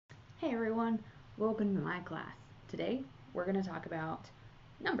Hey everyone, welcome to my class. Today we're going to talk about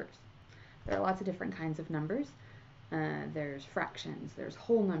numbers. There are lots of different kinds of numbers. There's fractions, there's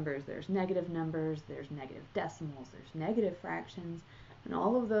whole numbers, there's negative decimals, there's negative fractions, and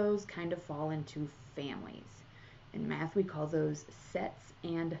all of those kind of fall into families. In math we call those sets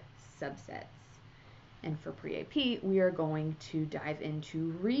and subsets. And for pre-AP we are going to dive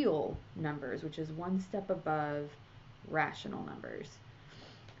into real numbers, which is one step above rational numbers.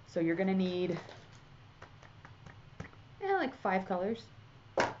 So you're going to need like 5 colors.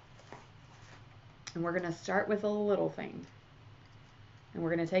 And we're going to start with a little thing. And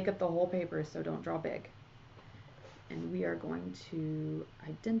we're going to take up the whole paper, so don't draw big. And we are going to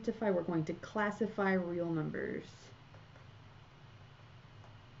we're going to classify real numbers.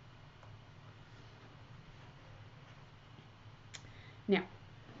 Now,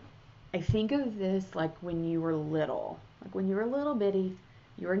 I think of this like when you were little. Like when you were little bitty,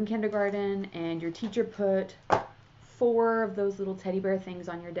 you were in kindergarten and your teacher put 4 of those little teddy bear things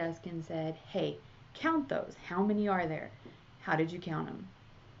on your desk and said, hey, count those. How many are there? How did you count them?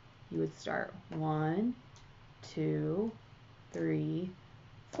 You would start 1, 2, 3,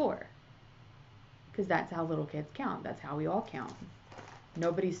 4. Because that's how little kids count. That's how we all count.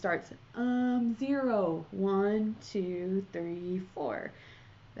 Nobody starts 0, 1, 2, 3, 4.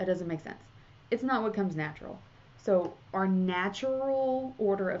 That doesn't make sense. It's not what comes natural. So our natural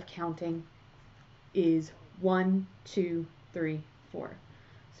order of counting is 1, 2, 3, 4.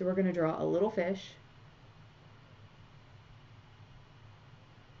 So we're going to draw a little fish.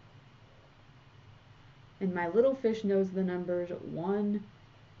 And my little fish knows the numbers 1,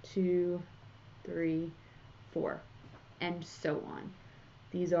 2, 3, 4, and so on.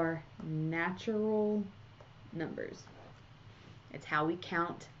 These are natural numbers. It's how we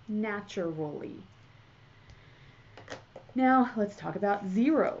count naturally. Now, let's talk about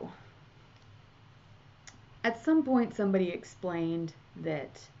 0. At some point, somebody explained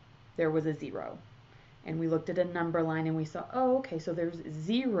that there was a 0. And we looked at a number line and we saw, oh, okay, so there's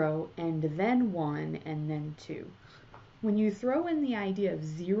 0 and then 1 and then 2. When you throw in the idea of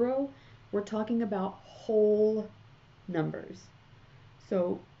 0, we're talking about whole numbers.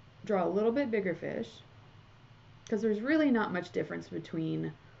 So draw a little bit bigger fish, because there's really not much difference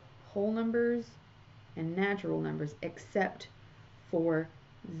between whole numbers and natural numbers except for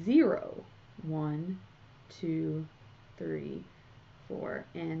 0, 1, 2, 3, 4,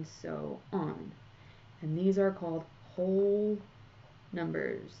 and so on. And these are called whole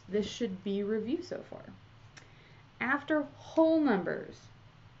numbers. This should be review so far. After whole numbers,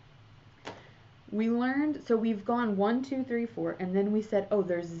 we learned, so we've gone 1, 2, 3, 4, and then we said, oh,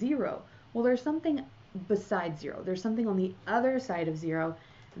 there's 0. Well, there's something besides 0. There's something on the other side of 0,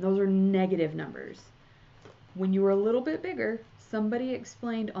 and those are negative numbers. When you were a little bit bigger, somebody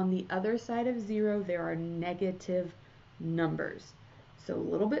explained on the other side of 0 there are negative numbers. So a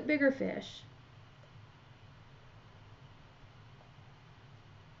little bit bigger fish.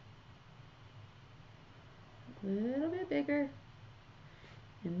 A little bit bigger.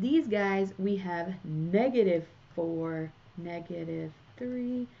 And these guys, we have -4,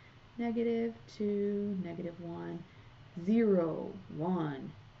 -3, -2, -1, 0,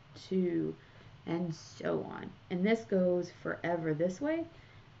 1, 2, and so on. And this goes forever this way,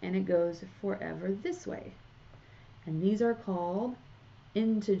 and it goes forever this way. And these are called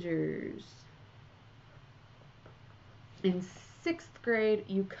integers. In 6th grade,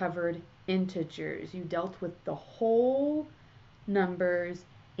 you covered integers. You dealt with the whole numbers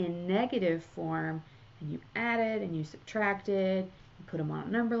in negative form, and you added and you subtracted, you put them on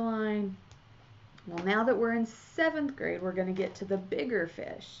a number line. Well, now that we're in 7th grade, we're going to get to the bigger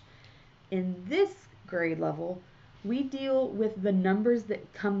fish. In this grade level, we deal with the numbers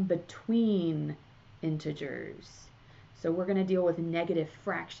that come between integers. So we're going to deal with negative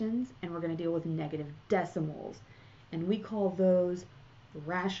fractions, and we're going to deal with negative decimals, and we call those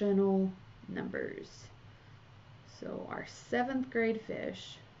rational numbers. So our 7th grade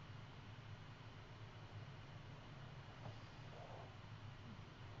fish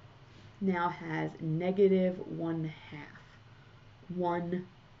now has -1/2, 1/3,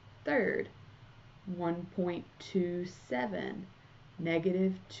 1.27,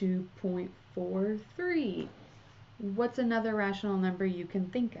 -2.43. What's another rational number you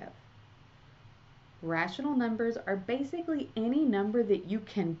can think of? Rational numbers are basically any number that you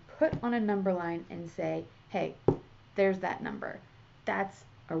can put on a number line and say, hey, there's that number. That's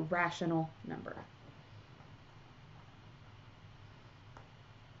a rational number.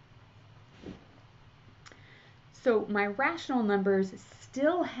 So my rational numbers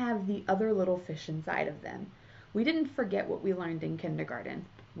still have the other little fish inside of them. We didn't forget what we learned in kindergarten.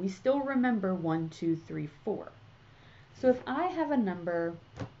 We still remember 1, 2, 3, 4. So if I have a number,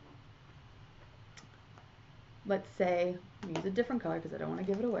 let's say, use a different color because I don't want to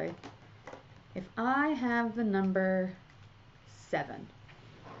give it away. If I have the number 7,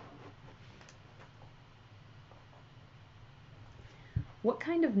 what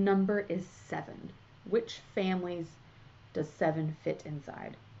kind of number is 7? Which families does 7 fit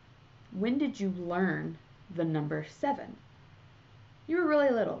inside? When did you learn the number 7? You were really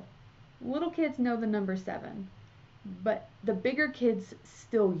little. Little kids know the number 7, but the bigger kids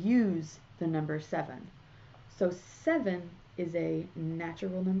still use the number 7. So 7 is a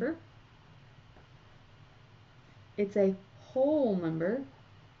natural number. It's a whole number.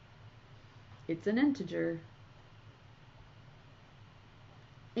 It's an integer.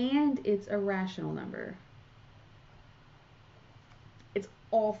 And it's a rational number. It's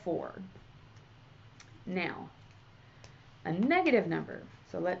all 4. Now, a negative number.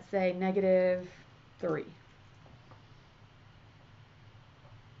 So let's say -3.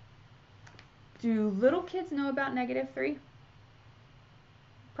 Do little kids know about -3?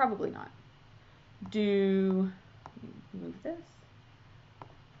 Probably not. Move this.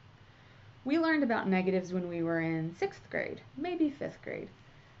 We learned about negatives when we were in 6th grade, maybe 5th grade.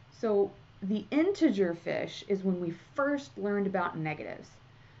 So the integer fish is when we first learned about negatives.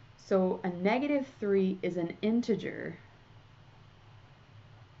 So a -3 is an integer,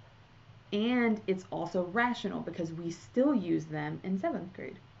 and it's also rational because we still use them in 7th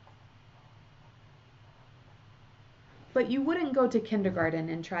grade. But you wouldn't go to kindergarten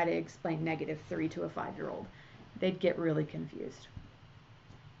and try to explain -3 to a 5-year-old. They'd get really confused.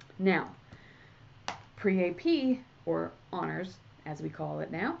 Now, pre-AP, or honors, as we call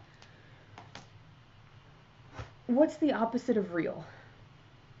it now, what's the opposite of real?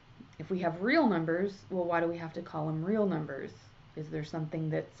 If we have real numbers, well, why do we have to call them real numbers? Is there something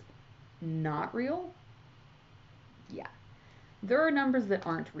that's not real? Yeah. There are numbers that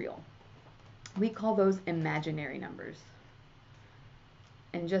aren't real. We call those imaginary numbers.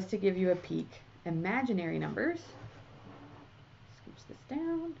 And just to give you a peek, imaginary numbers, scooch this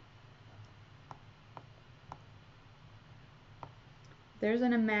down. There's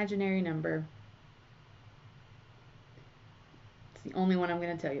an imaginary number. It's the only one I'm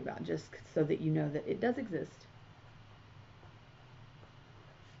going to tell you about, just so that you know that it does exist.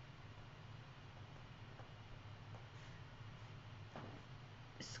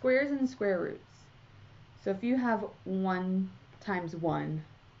 Squares and square roots. So if you have 1 times 1,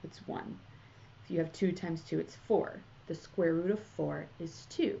 it's 1. If you have 2 times 2, it's 4. The square root of 4 is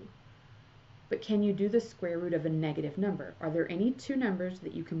 2. But can you do the square root of a negative number? Are there any two numbers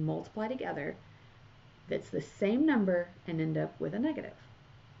that you can multiply together that's the same number and end up with a negative?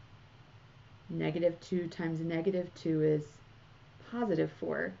 -2 times -2 is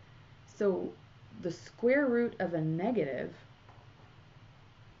 +4. So the square root of a negative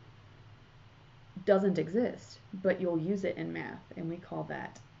doesn't exist, but you'll use it in math, and we call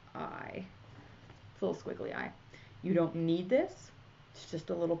that I. It's a little squiggly I. You don't need this. It's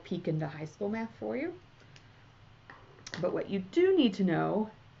just a little peek into high school math for you. But what you do need to know,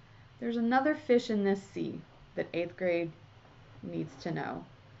 there's another fish in this sea that 8th grade needs to know.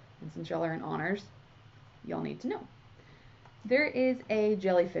 And since y'all are in honors, y'all need to know. There is a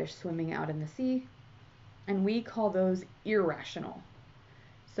jellyfish swimming out in the sea, and we call those irrational.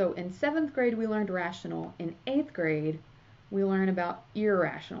 So in 7th grade, we learned rational. In 8th grade, we learn about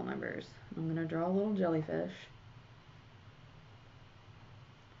irrational numbers. I'm going to draw a little jellyfish.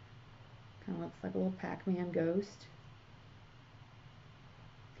 Kind of looks like a little Pac-Man ghost.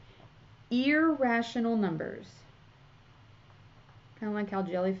 Irrational numbers. Kind of like how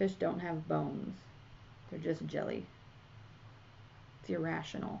jellyfish don't have bones. They're just jelly. It's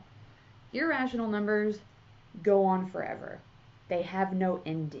irrational. Irrational numbers go on forever. They have no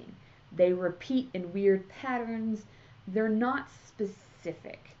ending. They repeat in weird patterns. They're not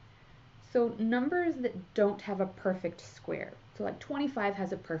specific. So numbers that don't have a perfect square. So like 25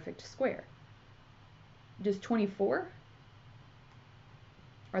 has a perfect square. Does 24?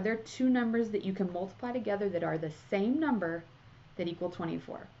 Are there two numbers that you can multiply together that are the same number that equal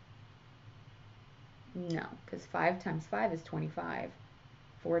 24? No, because 5 times 5 is 25.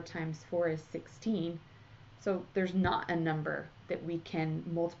 4 times 4 is 16. So there's not a number that we can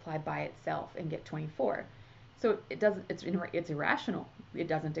multiply by itself and get 24. So it's irrational. It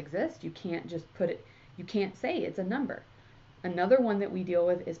doesn't exist. You can't just put it, you can't say it's a number. Another one that we deal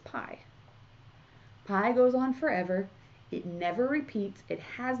with is pi. Pi goes on forever. It never repeats. It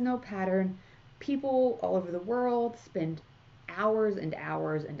has no pattern. People all over the world spend hours and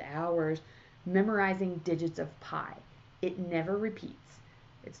hours and hours memorizing digits of pi. It never repeats.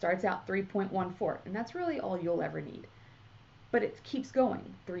 It starts out 3.14, and that's really all you'll ever need. But it keeps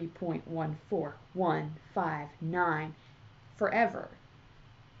going, 3.14, 1, 5, 9, forever.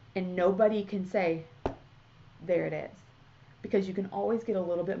 And nobody can say, there it is, because you can always get a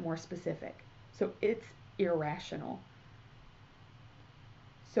little bit more specific. So it's irrational.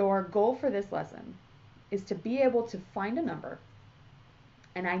 So our goal for this lesson is to be able to find a number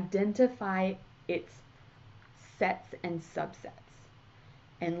and identify its sets and subsets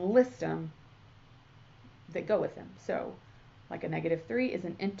and list them that go with them. So like a -3 is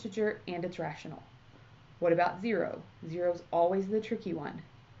an integer and it's rational. What about 0? 0 is always the tricky one.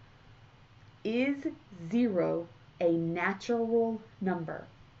 Is 0 a natural number?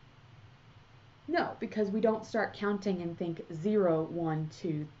 No, because we don't start counting and think 0, 1,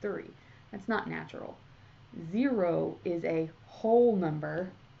 2, 3. That's not natural. 0 is a whole number,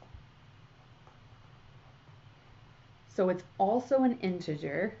 so it's also an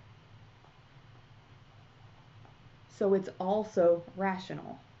integer, so it's also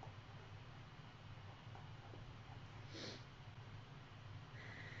rational.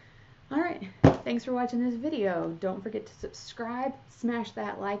 Alright, thanks for watching this video. Don't forget to subscribe, smash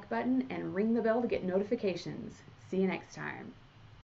that like button, and ring the bell to get notifications. See you next time.